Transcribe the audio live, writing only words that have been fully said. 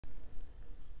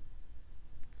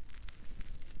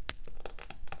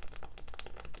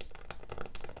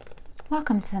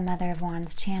Welcome to the Mother of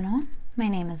Wands channel. My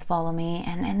name is Volumi,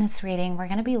 and in this reading we're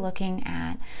going to be looking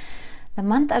at the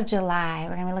month of July.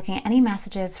 We're going to be looking at any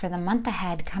messages for the month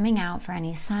ahead coming out for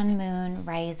any sun, moon,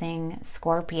 rising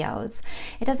Scorpios.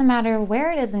 It doesn't matter where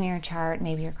it is in your chart.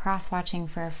 Maybe you're cross-watching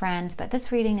for a friend, but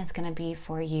this reading is going to be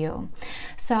for you.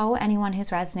 So anyone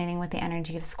who's resonating with the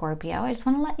energy of Scorpio, I just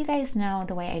want to let you guys know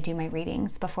the way I do my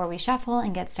readings before we shuffle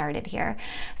and get started here.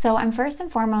 So I'm first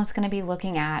and foremost going to be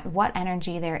looking at what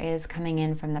energy there is coming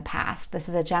in from the past. This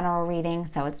is a general reading,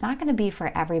 so it's not going to be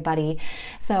for everybody.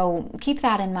 So keep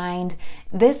that in mind.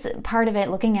 This part of it,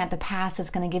 looking at the past,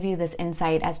 is going to give you this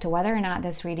insight as to whether or not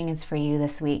this reading is for you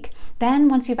this week. Then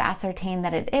once you've ascertained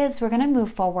that it is, we're going to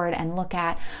move forward and look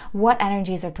at what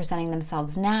energies are presenting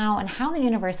themselves now and how the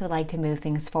universe would like to move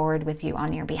things forward with you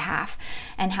on your behalf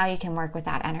and how you can work with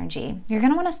that energy. You're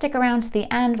going to want to stick around to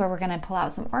the end where we're going to pull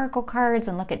out some oracle cards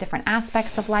and look at different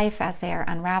aspects of life as they are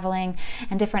unraveling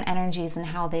and different energies and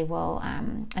how they will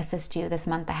assist you this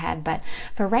month ahead. But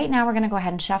for right now, we're going to go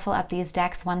ahead and shuffle up these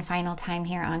decks one final time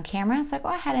here on camera. So go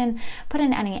ahead and put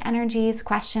in any energies,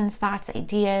 questions, thoughts,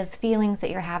 ideas, feelings that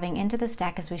you're having into this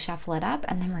deck as we shuffle it up,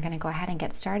 and then we're going to go ahead and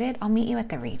get started. I'll meet you at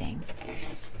the reading.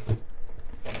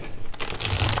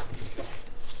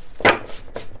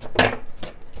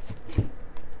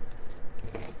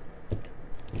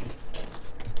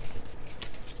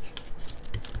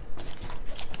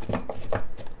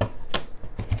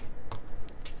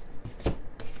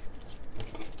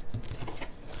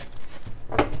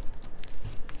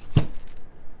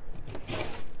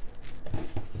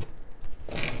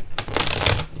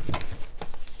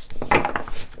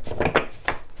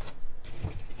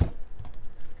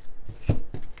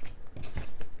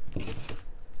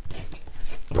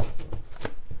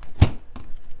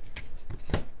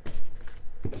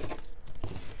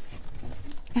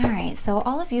 So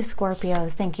all of you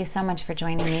Scorpios, thank you so much for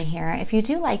joining me here. If you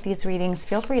do like these readings,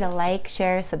 feel free to like,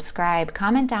 share, subscribe,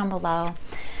 comment down below,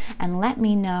 and let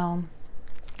me know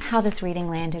how this reading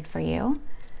landed for you.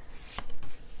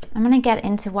 I'm going to get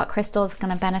into what crystal is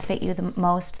going to benefit you the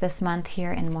most this month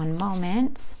here in one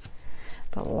moment.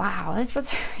 But wow, this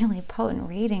is a really potent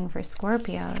reading for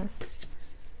Scorpios.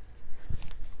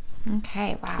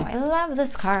 Okay, wow, I love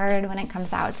this card when it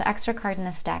comes out. It's an extra card in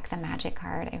this deck, the Magic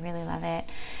card. I really love it.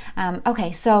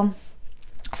 Okay, so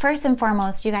first and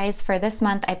foremost, you guys, for this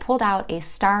month, I pulled out a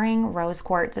starring rose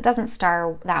quartz. It doesn't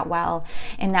star that well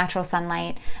in natural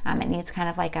sunlight. It needs kind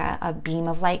of like a beam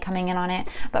of light coming in on it.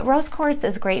 But rose quartz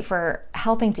is great for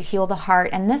helping to heal the heart.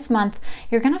 And this month,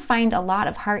 you're going to find a lot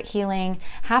of heart healing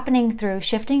happening through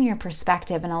shifting your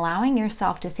perspective and allowing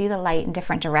yourself to see the light in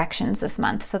different directions this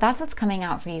month. So that's what's coming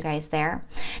out for you guys there.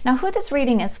 Now, who this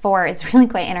reading is for is really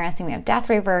quite interesting. We have Death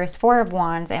Reverse, Four of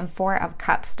Wands, and Four of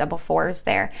Cups, double fours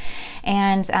there.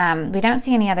 And we don't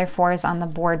see any other fours on the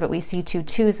board, but we see two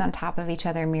twos on top of each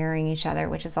other mirroring each other,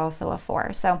 which is also a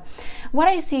four. So what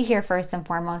I see here first and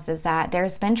foremost is that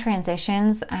there's been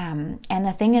transitions, and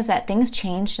the thing is that things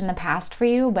changed in the past for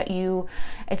you, but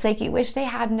it's like you wish they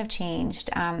hadn't have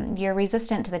changed. You're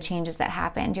resistant to the changes that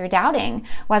happened. You're doubting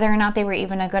whether or not they were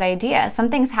even a good idea. Some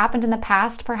things happened in the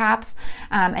past perhaps,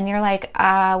 and you're like,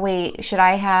 wait, should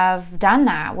I have done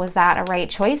that? Was that a right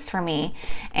choice for me?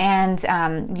 And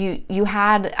you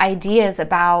had ideas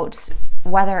about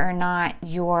whether or not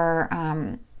your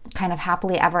kind of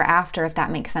happily ever after, if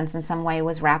that makes sense in some way,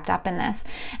 was wrapped up in this.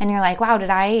 And you're like, wow, did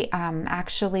I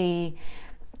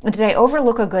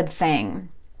overlook a good thing?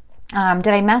 Did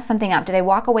I mess something up? Did I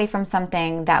walk away from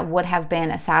something that would have been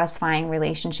a satisfying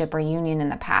relationship or union in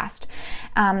the past?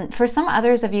 For some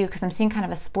others of you, because I'm seeing kind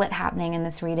of a split happening in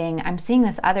this reading, I'm seeing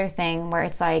this other thing where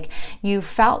it's like you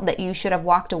felt that you should have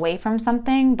walked away from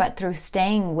something, but through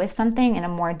staying with something in a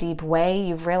more deep way,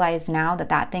 you've realized now that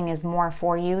that thing is more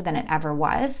for you than it ever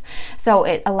was. So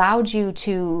it allowed you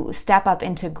to step up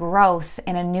into growth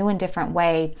in a new and different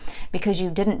way because you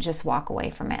didn't just walk away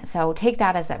from it. So take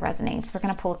that as that resonates. We're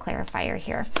going to pull a clarifier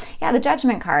here. Yeah, the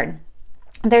Judgment card.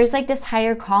 There's like this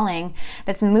higher calling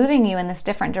that's moving you in this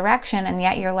different direction, and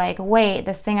yet you're like, wait,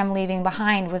 this thing I'm leaving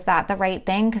behind, was that the right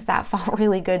thing? Because that felt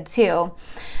really good too.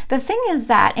 The thing is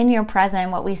that in your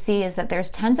present, what we see is that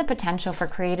there's tons of potential for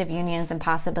creative unions and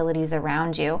possibilities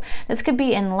around you. This could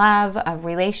be in love,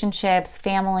 relationships,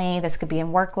 family. This could be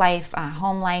in work life,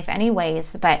 home life,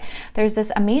 anyways. But there's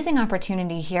this amazing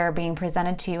opportunity here being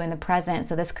presented to you in the present.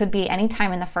 So this could be any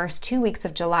time in the first 2 weeks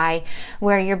of July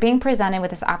where you're being presented with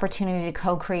this opportunity to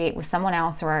co-create with someone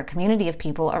else or a community of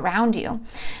people around you.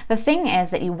 The thing is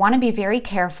that you want to be very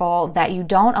careful that you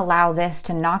don't allow this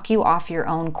to knock you off your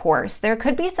own course. There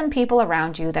could be some people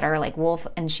around you that are like wolf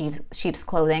in sheep's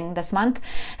clothing this month,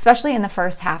 especially in the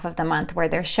first half of the month, where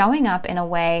they're showing up in a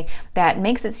way that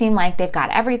makes it seem like they've got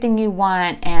everything you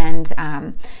want, and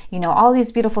you know, all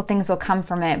these beautiful things will come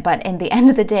from it. But in the end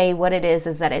of the day, what it is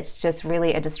that it's just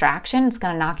really a distraction. It's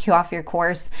going to knock you off your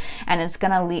course, and it's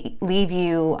going to leave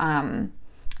you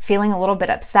feeling a little bit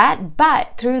upset.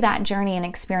 But through that journey and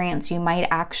experience, you might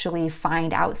actually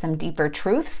find out some deeper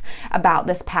truths about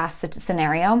this past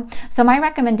scenario. So my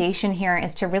recommendation here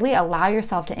is to really allow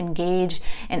yourself to engage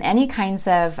in any kinds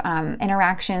of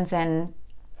interactions and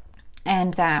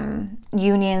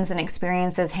unions and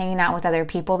experiences, hanging out with other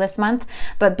people this month,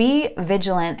 but be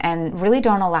vigilant and really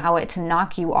don't allow it to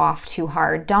knock you off too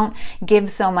hard. Don't give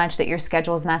so much that your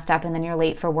schedule is messed up and then you're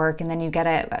late for work and then you get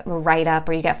a write-up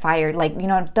or you get fired, like, you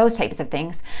know, those types of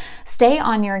things. Stay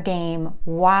on your game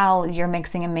while you're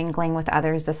mixing and mingling with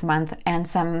others this month, and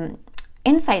some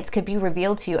insights could be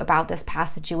revealed to you about this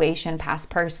past situation,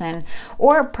 past person,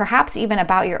 or perhaps even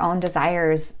about your own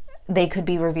desires. They could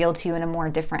be revealed to you in a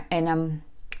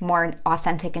more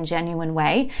authentic and genuine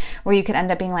way, where you could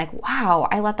end up being like, wow,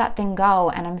 I let that thing go,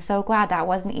 and I'm so glad that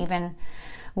wasn't even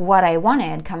what I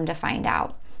wanted, come to find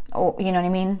out. Oh, you know what I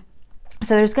mean?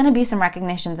 So there's going to be some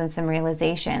recognitions and some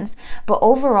realizations, but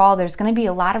overall there's going to be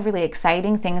a lot of really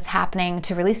exciting things happening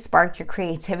to really spark your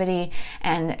creativity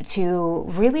and to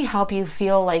really help you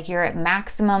feel like you're at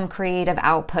maximum creative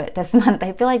output this month.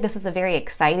 I feel like this is a very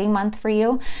exciting month for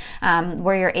you,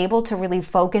 where you're able to really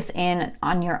focus in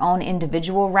on your own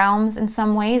individual realms in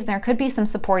some ways. There could be some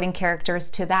supporting characters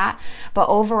to that, but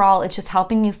overall it's just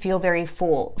helping you feel very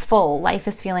full. Life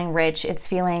is feeling rich. It's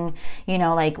feeling, you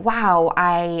know, like, wow,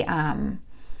 I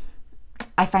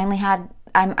finally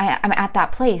I'm at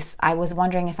that place I was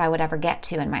wondering if I would ever get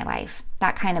to in my life,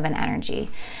 that kind of an energy.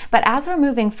 But as we're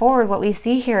moving forward, what we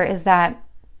see here is that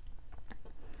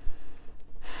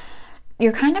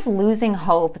you're kind of losing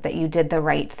hope that you did the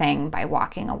right thing by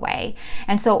walking away.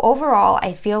 And so overall,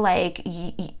 I feel like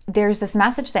there's this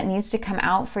message that needs to come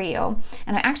out for you.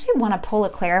 And I actually want to pull a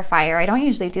clarifier. I don't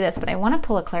usually do this, but I want to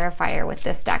pull a clarifier with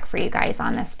this deck for you guys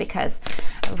on this, because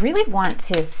I really want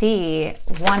to see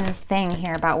one thing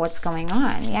here about what's going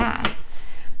on. Yeah.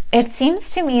 It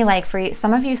seems to me like for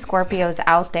some of you Scorpios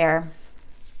out there,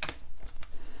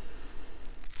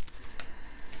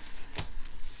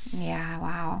 yeah,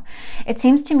 wow. It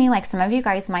seems to me like some of you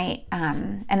guys might,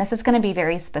 and this is going to be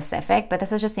very specific, but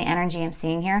this is just the energy I'm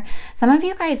seeing here. Some of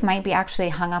you guys might be actually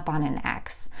hung up on an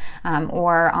ex,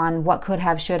 or on what could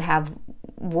have, should have,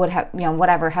 would have, you know,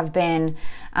 whatever have been,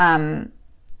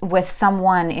 with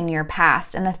someone in your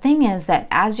past. And the thing is that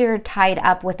as you're tied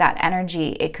up with that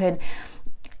energy, it could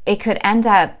end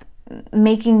up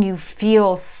making you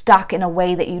feel stuck in a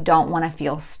way that you don't want to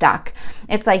feel stuck.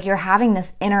 It's like you're having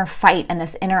this inner fight and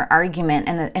this inner argument,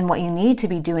 and what you need to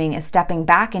be doing is stepping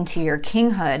back into your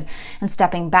kinghood and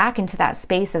stepping back into that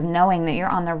space of knowing that you're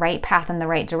on the right path in the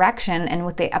right direction, and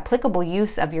with the applicable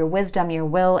use of your wisdom, your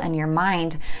will, and your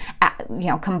mind, you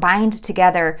know, combined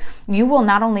together, you will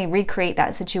not only recreate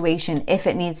that situation if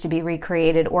it needs to be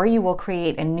recreated, or you will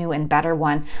create a new and better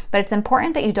one. But it's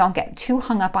important that you don't get too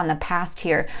hung up on the past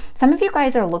here. Some of you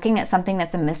guys are looking at something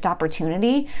that's a missed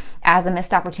opportunity as a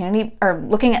missed opportunity, or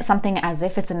looking at something as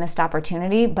if it's a missed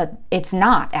opportunity, but it's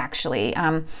not actually.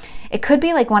 It could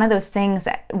be like one of those things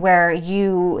where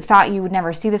you thought you would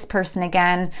never see this person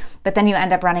again, but then you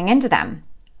end up running into them.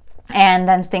 And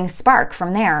then things spark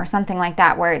from there, or something like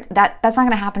that, where that's not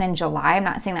going to happen in July. I'm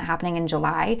not saying that happening in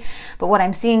July, but what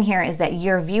I'm seeing here is that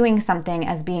you're viewing something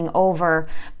as being over,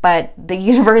 but the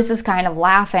universe is kind of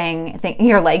laughing.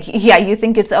 You're like, yeah, you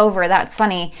think it's over. That's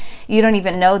funny. You don't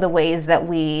even know the ways that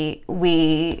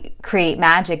we create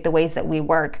magic, the ways that we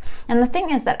work. And the thing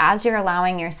is that as you're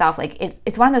allowing yourself, like,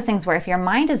 it's one of those things where if your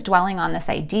mind is dwelling on this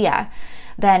idea,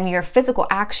 then your physical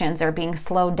actions are being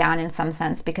slowed down in some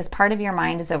sense, because part of your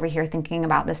mind is over here thinking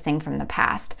about this thing from the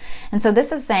past. And so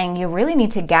this is saying you really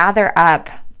need to gather up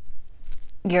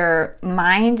your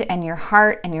mind and your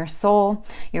heart and your soul,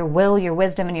 your will, your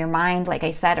wisdom, and your mind, like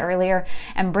I said earlier,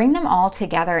 and bring them all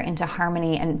together into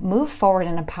harmony and move forward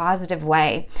in a positive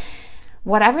way.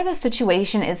 Whatever the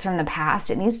situation is from the past,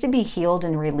 it needs to be healed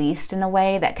and released in a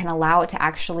way that can allow it to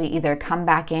actually either come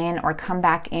back in or come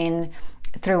back in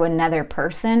through another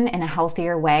person in a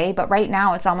healthier way. But right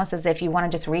now it's almost as if you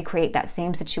want to just recreate that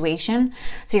same situation.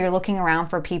 So you're looking around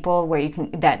for people where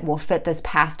that will fit this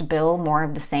past bill, more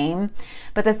of the same.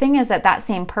 But the thing is that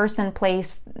same person,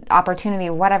 place, opportunity,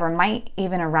 or whatever might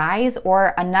even arise,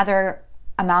 or another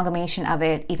amalgamation of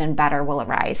it even better will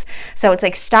arise. So it's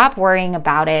like, stop worrying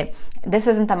about it. This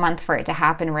isn't the month for it to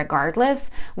happen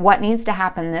regardless. What needs to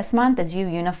happen this month is you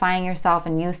unifying yourself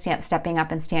and you stepping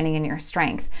up and standing in your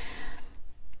strength.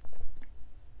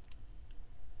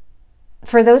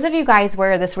 For those of you guys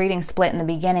where this reading split in the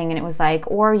beginning and it was like,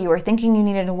 or you were thinking you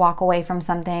needed to walk away from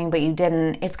something, but you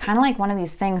didn't, it's kind of like one of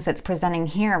these things that's presenting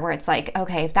here where it's like,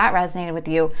 okay, if that resonated with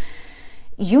you,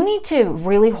 you need to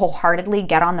really wholeheartedly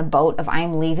get on the boat of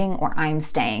I'm leaving or I'm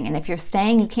staying. And if you're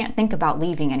staying, you can't think about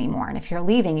leaving anymore. And if you're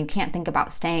leaving, you can't think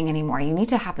about staying anymore. You need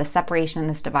to have the separation and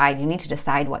this divide. You need to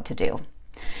decide what to do.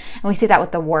 And we see that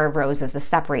with the War of Roses, the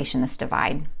separation, this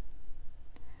divide.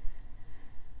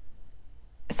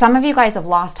 Some of you guys have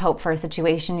lost hope for a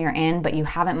situation you're in, but you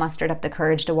haven't mustered up the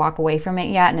courage to walk away from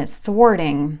it yet, and it's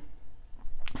thwarting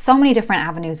so many different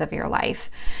avenues of your life.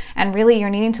 And really, you're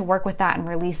needing to work with that and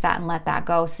release that and let that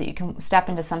go so you can step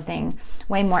into something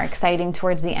way more exciting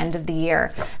towards the end of the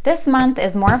year. This month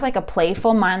is more of like a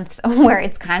playful month where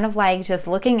it's kind of like just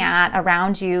looking at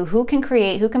around you who can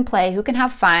create, who can play, who can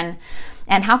have fun.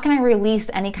 And how can I release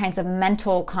any kinds of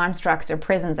mental constructs or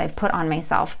prisons I've put on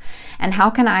myself? And how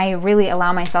can I really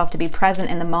allow myself to be present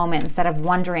in the moment instead of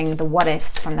wondering the what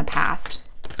ifs from the past?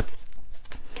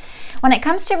 When it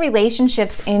comes to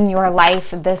relationships in your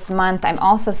life this month, I'm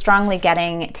also strongly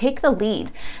getting take the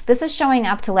lead. This is showing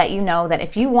up to let you know that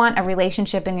if you want a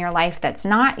relationship in your life that's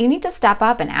not, you need to step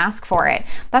up and ask for it.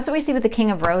 That's what we see with the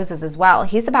King of Roses as well.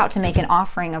 He's about to make an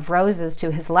offering of roses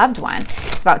to his loved one.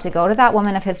 He's about to go to that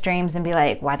woman of his dreams and be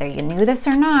like, whether you knew this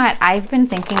or not, I've been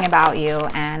thinking about you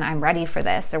and I'm ready for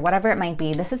this, or whatever it might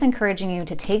be. This is encouraging you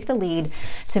to take the lead,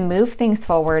 to move things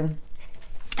forward,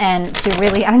 and to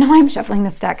really, I don't know why I'm shuffling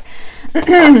this deck,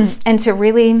 and to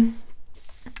really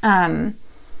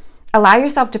allow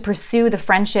yourself to pursue the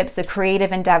friendships, the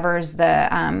creative endeavors,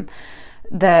 the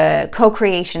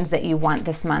co-creations that you want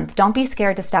this month. Don't be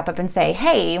scared to step up and say,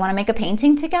 hey, you want to make a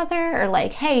painting together? Or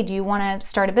like, hey, do you want to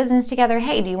start a business together?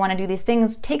 Hey, do you want to do these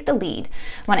things? Take the lead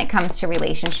when it comes to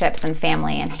relationships and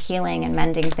family and healing and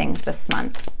mending things this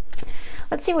month.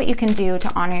 Let's see what you can do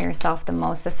to honor yourself the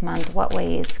most this month. What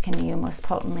ways can you most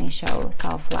potently show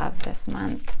self-love this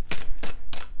month?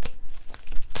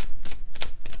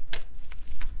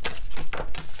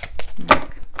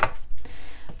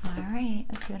 All right,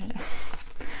 let's see what it is.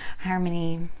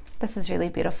 Harmony. This is really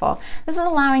beautiful. This is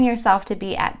allowing yourself to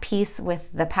be at peace with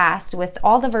the past, with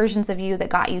all the versions of you that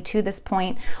got you to this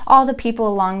point, all the people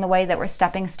along the way that were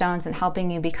stepping stones and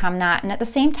helping you become that. And at the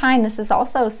same time, this is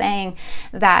also saying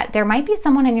that there might be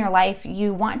someone in your life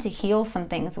you want to heal some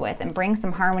things with and bring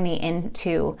some harmony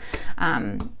into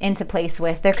place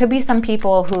with. There could be some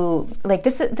people who, like,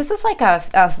 this is like a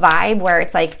vibe where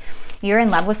it's like you're in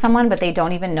love with someone, but they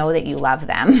don't even know that you love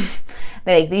them.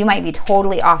 You might be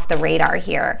totally off the radar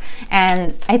here.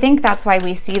 And I think that's why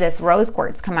we see this rose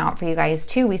quartz come out for you guys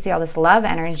too. We see all this love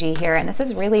energy here. And this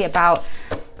is really about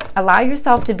allow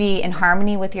yourself to be in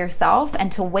harmony with yourself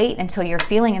and to wait until you're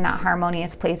feeling in that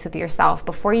harmonious place with yourself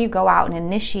before you go out and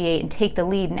initiate and take the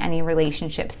lead in any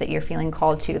relationships that you're feeling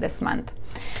called to this month.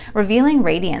 Revealing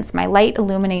radiance. My light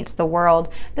illuminates the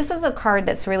world. This is a card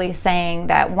that's really saying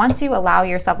that once you allow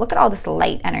yourself, look at all this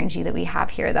light energy that we have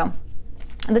here though.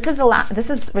 This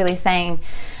is really saying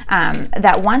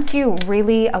that once you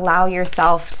really allow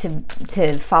yourself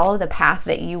to follow the path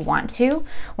that you want to,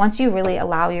 once you really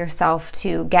allow yourself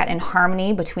to get in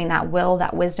harmony between that will,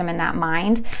 that wisdom, and that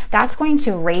mind, that's going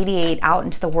to radiate out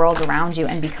into the world around you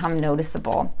and become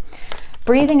noticeable.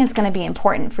 Breathing is going to be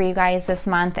important for you guys this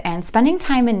month, and spending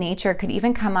time in nature could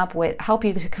even help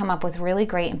you to come up with really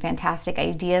great and fantastic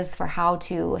ideas for how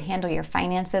to handle your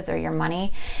finances or your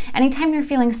money. Anytime you're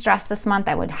feeling stressed this month,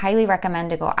 I would highly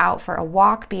recommend to go out for a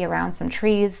walk, be around some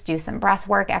trees, do some breath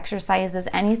work, exercises,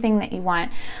 anything that you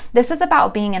want. This is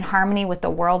about being in harmony with the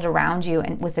world around you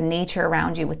and with the nature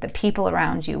around you, with the people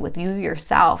around you, with you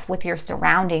yourself, with your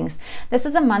surroundings. This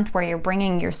is a month where you're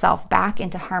bringing yourself back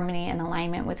into harmony and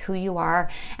alignment with who you are.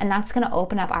 And that's going to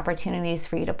open up opportunities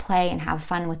for you to play and have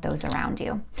fun with those around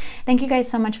you. Thank you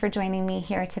guys so much for joining me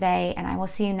here today, and I will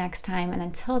see you next time. And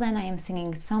until then, I am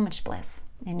singing so much bliss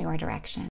in your direction.